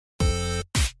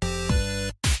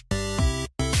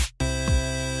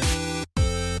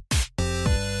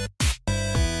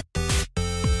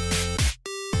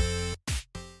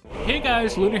Hey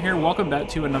guys, Lunar here, welcome back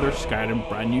to another Skyrim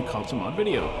brand new console mod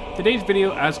video. Today's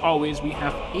video, as always, we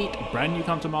have 8 brand new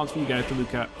console mods for you guys to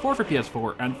look at, 4 for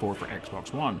PS4 and 4 for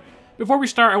Xbox One. Before we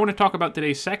start, I want to talk about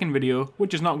today's second video,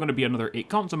 which is not going to be another 8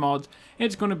 console mods,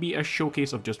 it's going to be a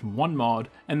showcase of just one mod,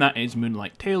 and that is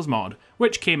Moonlight Tales mod,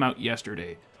 which came out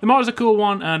yesterday. The mod is a cool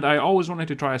one, and I always wanted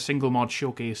to try a single mod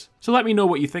showcase, so let me know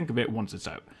what you think of it once it's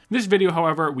out. In this video,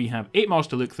 however, we have 8 mods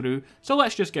to look through, so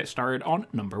let's just get started on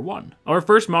number 1. Our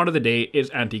first mod of the day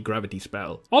is Anti-Gravity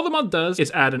Spell. All the mod does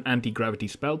is add an anti-gravity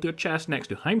spell to a chest next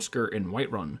to Heimskr in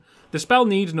Whiterun. The spell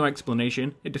needs no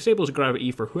explanation, it disables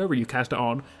gravity for whoever you cast it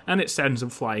on, and it sends them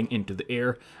flying into the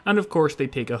air, and of course they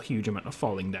take a huge amount of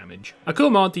falling damage. A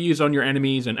cool mod to use on your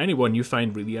enemies and anyone you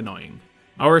find really annoying.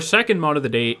 Our second mod of the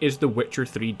day is the Witcher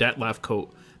 3 Dettlaff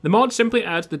coat. The mod simply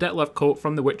adds the Dettlaff coat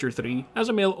from The Witcher 3 as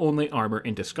a male-only armor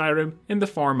into Skyrim in the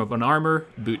form of an armor,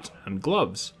 boots, and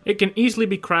gloves. It can easily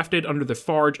be crafted under the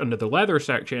forge under the leather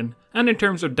section, and in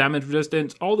terms of damage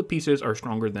resistance, all the pieces are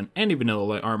stronger than any vanilla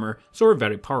light armor, so are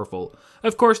very powerful.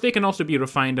 Of course, they can also be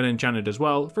refined and enchanted as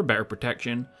well for better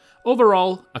protection.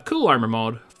 Overall, a cool armor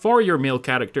mod for your male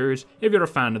characters if you're a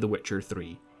fan of The Witcher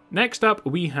 3. Next up,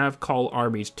 we have Call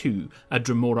Armies 2, a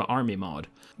Dremora army mod.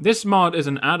 This mod is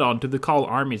an add-on to the Call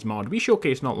Armies mod we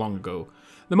showcased not long ago.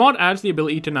 The mod adds the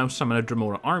ability to now summon a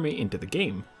Dremora army into the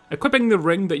game. Equipping the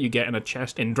ring that you get in a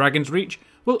chest in Dragon's Reach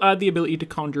will add the ability to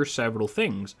conjure several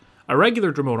things. A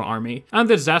regular Dremora army, and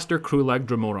the Zaster Krulak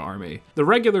Dremora army. The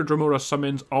regular Dremora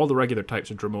summons all the regular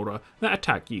types of Dremora that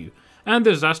attack you, and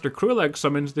the Zaster Krulak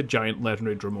summons the giant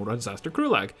legendary Dremora Zaster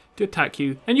Krulak to attack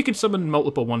you, and you can summon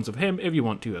multiple ones of him if you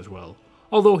want to as well.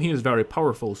 Although he is very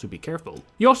powerful, so be careful.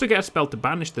 You also get a spell to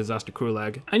banish the Zaster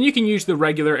Krulak, and you can use the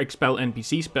regular Expel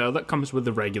NPC spell that comes with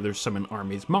the regular Summon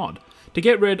Armies mod, to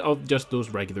get rid of just those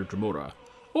regular Dremora.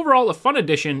 Overall, a fun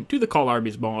addition to the Call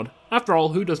Armies mod. After all,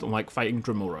 who doesn't like fighting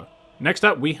Dremora? Next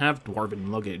up, we have Dwarven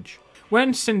Luggage.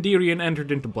 When Sinderian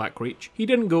entered into Blackreach, he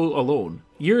didn't go alone.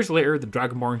 Years later, the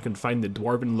Dragonborn can find the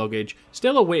Dwarven Luggage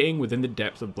still awaiting within the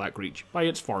depths of Blackreach by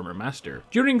its former master.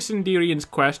 During Sinderian's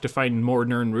quest to find more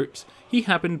Nirn roots, he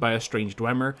happened by a strange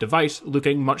Dwemer device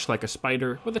looking much like a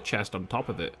spider with a chest on top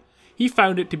of it. He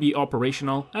found it to be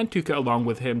operational and took it along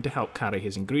with him to help carry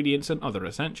his ingredients and other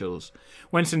essentials.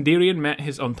 When Sinderian met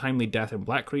his untimely death in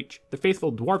Blackreach, the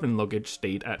faithful Dwarven Luggage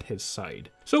stayed at his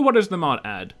side. So what does the mod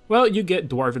add? Well, you get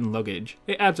Dwarven Luggage.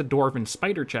 It adds a Dwarven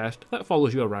spider chest that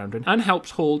follows you around and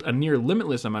helps hold a near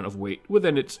limitless amount of weight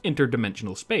within its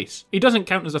interdimensional space. He doesn't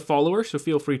count as a follower, so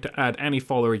feel free to add any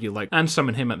follower you like and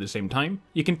summon him at the same time.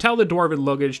 You can tell the Dwarven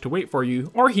Luggage to wait for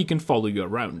you, or he can follow you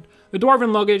around. The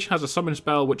Dwarven Luggage has a summon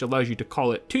spell which allows you to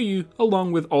call it to you,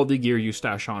 along with all the gear you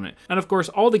stash on it. And of course,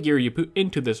 all the gear you put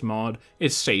into this mod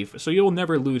is safe, so you'll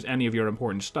never lose any of your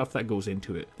important stuff that goes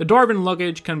into it. The Dwarven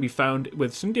Luggage can be found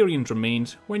with Sinderian's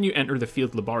remains when you enter the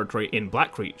field laboratory in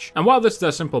Blackreach. And while this is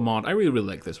a simple mod, I really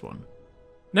like this one.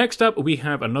 Next up, we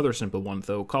have another simple one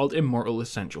though, called Immortal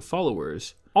Essential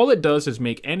Followers. All it does is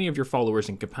make any of your followers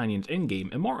and companions in-game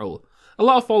immortal. A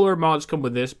lot of follower mods come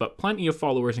with this, but plenty of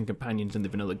followers and companions in the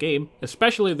vanilla game,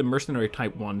 especially the mercenary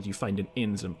type ones you find in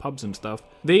inns and pubs and stuff,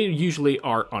 they usually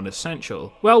are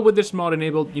unessential. Well, with this mod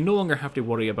enabled, you no longer have to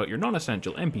worry about your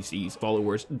non-essential NPCs,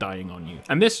 followers, dying on you.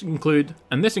 And this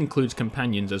includes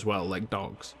companions as well, like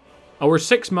dogs. Our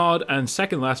 6th mod and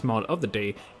second last mod of the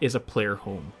day is a player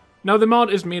home. Now the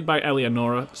mod is made by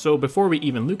Eleonora, so before we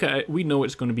even look at it, we know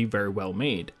it's going to be very well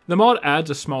made. The mod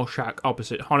adds a small shack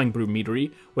opposite Honningbrew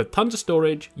Meadery, with tons of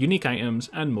storage, unique items,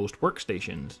 and most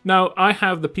workstations. Now, I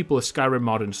have the People of Skyrim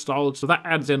mod installed, so that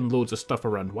adds in loads of stuff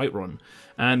around Whiterun,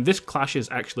 and this clashes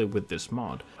actually with this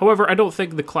mod. However, I don't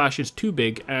think the clash is too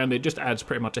big, and it just adds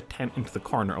pretty much a tent into the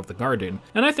corner of the garden,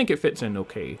 and I think it fits in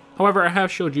okay. However, I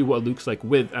have showed you what it looks like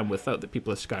with and without the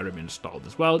People of Skyrim installed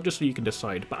as well, just so you can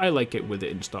decide, but I like it with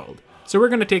it installed. So we're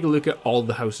going to take a look at all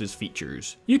the house's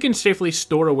features. You can safely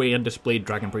store away and display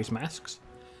Dragon Priest masks,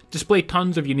 display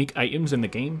tons of unique items in the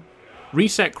game,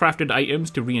 reset crafted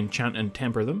items to re-enchant and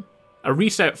temper them, a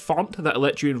reset font that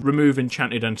lets you remove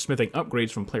enchanted and smithing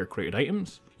upgrades from player created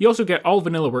items. You also get all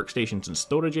vanilla workstations and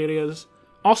storage areas,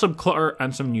 awesome clutter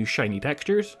and some new shiny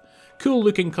textures, cool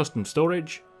looking custom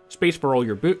storage, space for all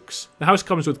your books. The house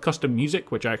comes with custom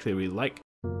music, which I actually really like.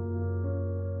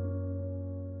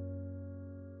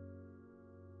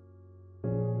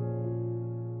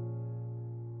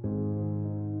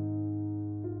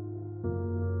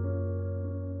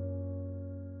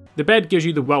 The bed gives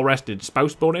you the well-rested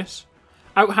spouse bonus.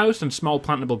 Outhouse and small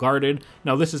plantable garden.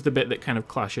 Now this is the bit that kind of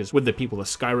clashes with the People of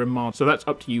Skyrim mod, so that's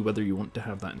up to you whether you want to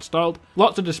have that installed.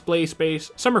 Lots of display space,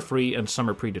 some are free and some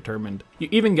are predetermined. You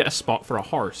even get a spot for a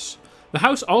horse. The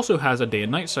house also has a day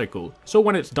and night cycle, so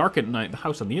when it's dark at night, the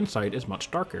house on the inside is much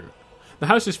darker. The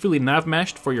house is fully nav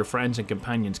meshed for your friends and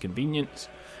companions' convenience,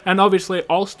 and obviously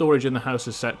all storage in the house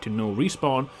is set to no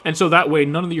respawn, and so that way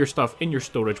none of your stuff in your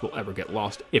storage will ever get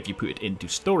lost if you put it into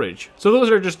storage. So those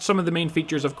are just some of the main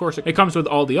features. Of course, it comes with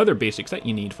all the other basics that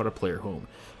you need for a player home.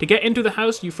 To get into the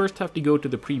house, you first have to go to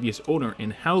the previous owner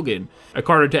in Helgen.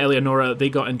 According to Eleonora, they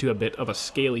got into a bit of a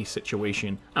scaly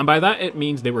situation, and by that it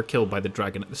means they were killed by the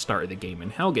dragon at the start of the game in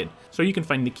Helgen, so you can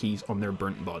find the keys on their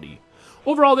burnt body.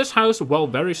 Overall, this house, while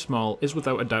very small, is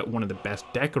without a doubt one of the best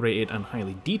decorated and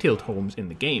highly detailed homes in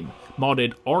the game,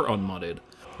 modded or unmodded.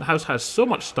 The house has so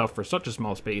much stuff for such a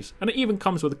small space, and it even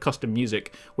comes with custom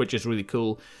music, which is really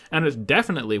cool, and it's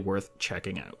definitely worth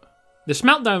checking out. The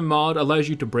Smeltdown mod allows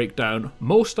you to break down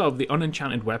most of the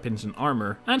unenchanted weapons and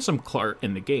armor, and some clutter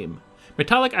in the game.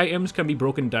 Metallic items can be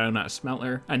broken down at a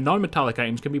smelter, and non-metallic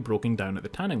items can be broken down at the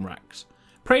tanning racks.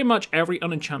 Pretty much every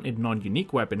unenchanted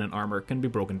non-unique weapon and armor can be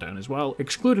broken down as well,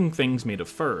 excluding things made of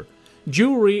fur.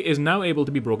 Jewelry is now able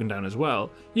to be broken down as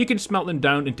well. You can smelt them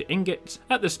down into ingots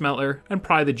at the smelter and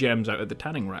pry the gems out of the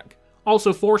tanning rack.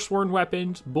 Also, forsworn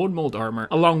weapons, bone mold armor,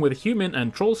 along with human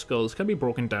and troll skulls can be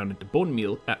broken down into bone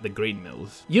meal at the grain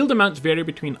mills. Yield amounts vary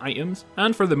between items,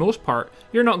 and for the most part,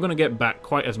 you're not going to get back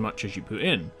quite as much as you put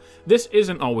in. This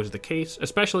isn't always the case,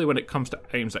 especially when it comes to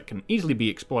items that can easily be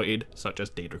exploited, such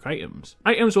as Daedric items.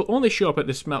 Items will only show up at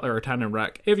the smelter or tanning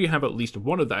rack if you have at least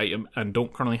one of the item and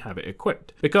don't currently have it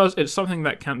equipped, because it's something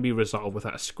that can't be resolved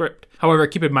without a script. However,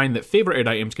 keep in mind that favorited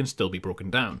items can still be broken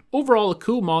down. Overall, a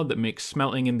cool mod that makes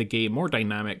smelting in the game more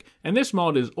dynamic, and this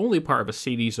mod is only part of a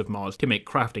series of mods to make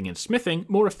crafting and smithing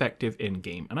more effective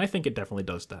in-game, and I think it definitely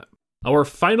does that. Our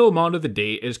final mod of the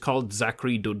day is called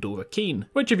Zachary Dodovakeen,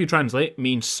 which if you translate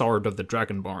means Sword of the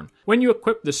Dragonborn. When you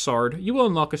equip this sword, you will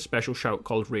unlock a special shout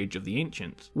called Rage of the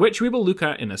Ancients, which we will look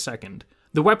at in a second.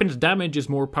 The weapon's damage is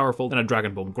more powerful than a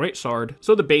Dragonbone Greatsword,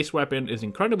 so the base weapon is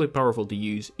incredibly powerful to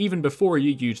use even before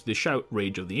you use the shout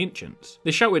Rage of the Ancients.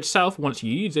 The shout itself, once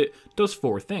you use it, does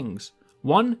 4 things.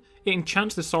 1. It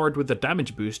enchants the sword with a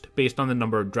damage boost based on the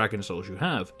number of dragon souls you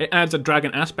have. It adds a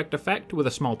dragon aspect effect with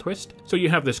a small twist, so you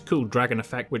have this cool dragon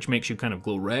effect which makes you kind of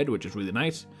glow red, which is really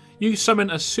nice. You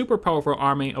summon a super powerful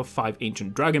army of 5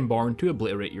 ancient dragonborn to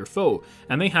obliterate your foe,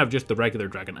 and they have just the regular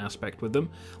dragon aspect with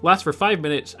them. Lasts for 5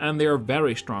 minutes, and they are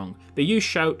very strong. They use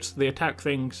shouts, they attack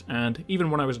things, and even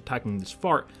when I was attacking this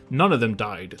fart, none of them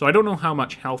died. So I don't know how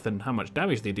much health and how much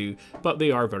damage they do, but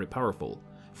they are very powerful.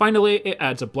 Finally, it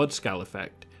adds a Bloodscale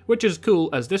effect, which is cool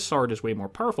as this sword is way more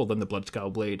powerful than the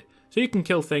Bloodscale blade, so you can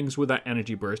kill things with that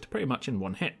energy burst pretty much in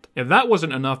one hit. If that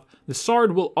wasn't enough, the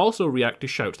sword will also react to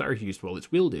shouts that are used while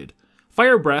it's wielded.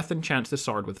 Fire Breath enchants the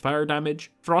sword with fire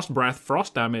damage, Frost Breath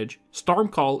frost damage, Storm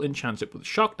Call enchants it with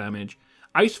shock damage,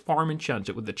 Ice Farm enchants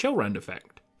it with the Chill Round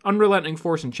effect. Unrelenting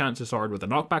Force enchants the sword with a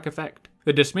knockback effect.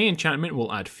 The Dismay enchantment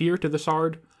will add fear to the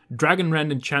sword. Dragon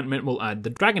Rend enchantment will add the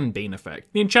Dragon Bane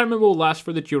effect. The enchantment will last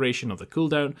for the duration of the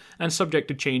cooldown and subject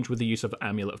to change with the use of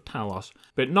Amulet of Talos,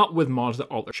 but not with mods that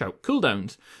alter shout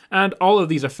cooldowns, and all of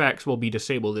these effects will be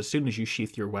disabled as soon as you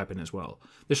sheath your weapon as well.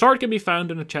 The sword can be found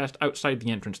in a chest outside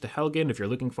the entrance to Helgen if you're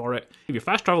looking for it. If you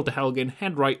fast travel to Helgen,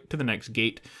 head right to the next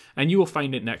gate, and you will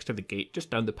find it next to the gate just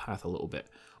down the path a little bit.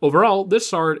 Overall, this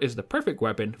sword is the perfect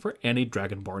weapon for any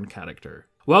Dragonborn character.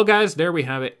 Well guys, there we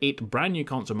have it, 8 brand new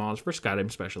console mods for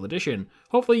Skyrim Special Edition.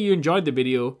 Hopefully you enjoyed the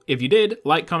video. If you did,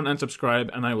 like, comment and subscribe,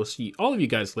 and I will see all of you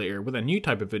guys later with a new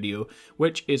type of video,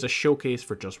 which is a showcase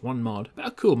for just one mod, but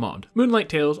a cool mod, Moonlight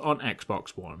Tales on Xbox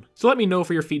One. So let me know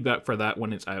for your feedback for that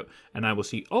when it's out, and I will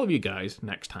see all of you guys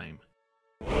next time.